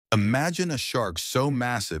Imagine a shark so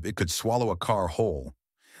massive it could swallow a car whole.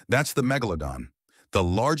 That's the Megalodon, the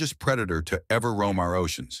largest predator to ever roam our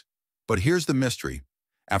oceans. But here's the mystery.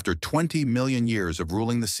 After 20 million years of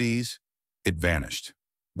ruling the seas, it vanished.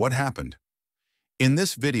 What happened? In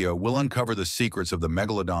this video, we'll uncover the secrets of the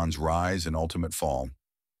Megalodon's rise and ultimate fall.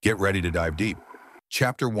 Get ready to dive deep.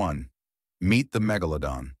 Chapter 1. Meet the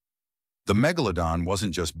Megalodon. The Megalodon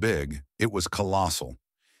wasn't just big, it was colossal.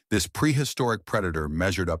 This prehistoric predator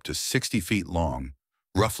measured up to 60 feet long,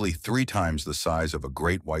 roughly 3 times the size of a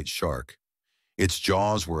great white shark. Its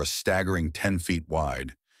jaws were a staggering 10 feet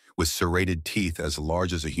wide, with serrated teeth as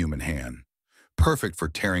large as a human hand, perfect for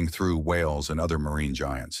tearing through whales and other marine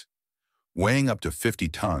giants. Weighing up to 50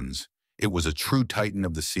 tons, it was a true titan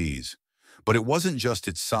of the seas. But it wasn't just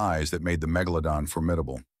its size that made the Megalodon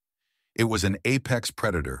formidable. It was an apex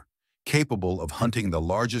predator, capable of hunting the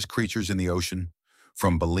largest creatures in the ocean,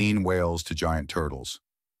 from baleen whales to giant turtles.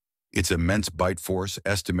 Its immense bite force,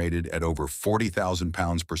 estimated at over 40,000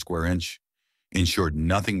 pounds per square inch, ensured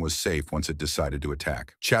nothing was safe once it decided to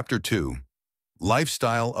attack. Chapter 2.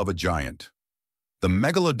 Lifestyle of a giant. The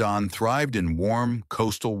Megalodon thrived in warm,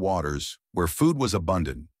 coastal waters where food was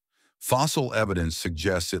abundant. Fossil evidence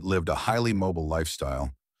suggests it lived a highly mobile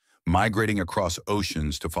lifestyle, migrating across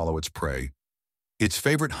oceans to follow its prey. Its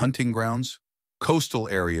favorite hunting grounds? Coastal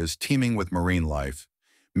areas teeming with marine life,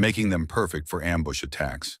 making them perfect for ambush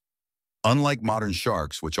attacks. Unlike modern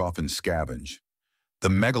sharks, which often scavenge, the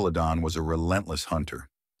Megalodon was a relentless hunter.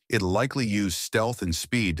 It likely used stealth and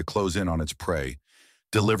speed to close in on its prey,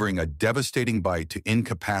 delivering a devastating bite to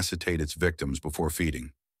incapacitate its victims before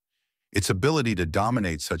feeding. Its ability to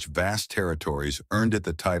dominate such vast territories earned it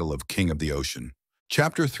the title of King of the Ocean.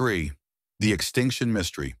 Chapter 3. The Extinction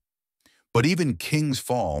Mystery. But even kings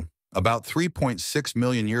fall. About 3.6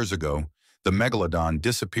 million years ago, the Megalodon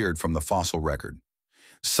disappeared from the fossil record.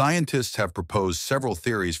 Scientists have proposed several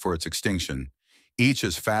theories for its extinction, each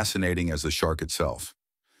as fascinating as the shark itself.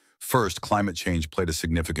 First, climate change played a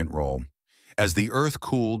significant role. As the Earth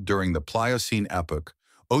cooled during the Pliocene epoch,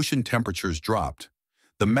 ocean temperatures dropped.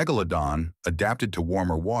 The Megalodon, adapted to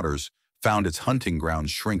warmer waters, found its hunting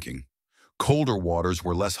grounds shrinking. Colder waters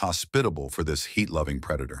were less hospitable for this heat-loving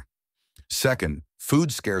predator. Second,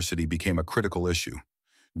 food scarcity became a critical issue.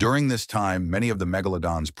 During this time, many of the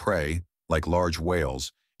Megalodon's prey, like large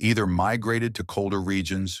whales, either migrated to colder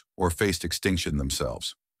regions or faced extinction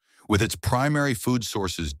themselves. With its primary food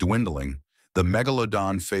sources dwindling, the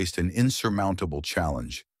Megalodon faced an insurmountable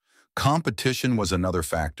challenge. Competition was another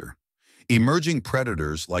factor. Emerging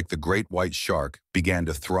predators like the great white shark began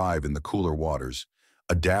to thrive in the cooler waters,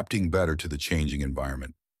 adapting better to the changing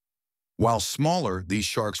environment. While smaller, these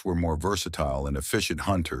sharks were more versatile and efficient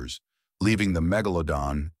hunters, leaving the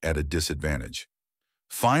Megalodon at a disadvantage.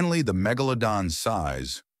 Finally, the Megalodon's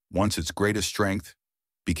size, once its greatest strength,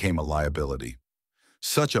 became a liability.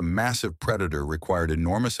 Such a massive predator required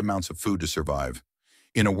enormous amounts of food to survive.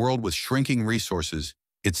 In a world with shrinking resources,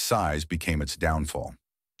 its size became its downfall.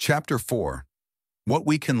 Chapter 4. What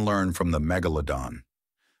we can learn from the Megalodon.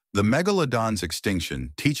 The Megalodon's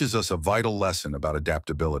extinction teaches us a vital lesson about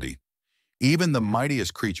adaptability. Even the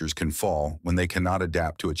mightiest creatures can fall when they cannot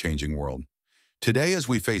adapt to a changing world. Today, as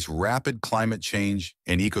we face rapid climate change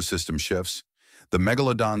and ecosystem shifts, the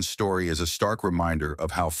Megalodon's story is a stark reminder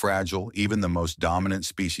of how fragile even the most dominant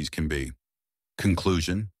species can be.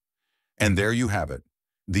 Conclusion. And there you have it,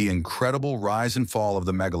 the incredible rise and fall of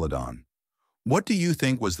the Megalodon. What do you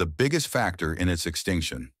think was the biggest factor in its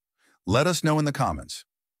extinction? Let us know in the comments.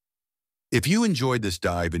 If you enjoyed this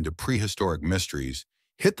dive into prehistoric mysteries,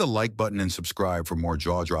 hit the like button and subscribe for more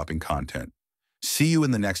jaw-dropping content. See you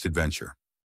in the next adventure.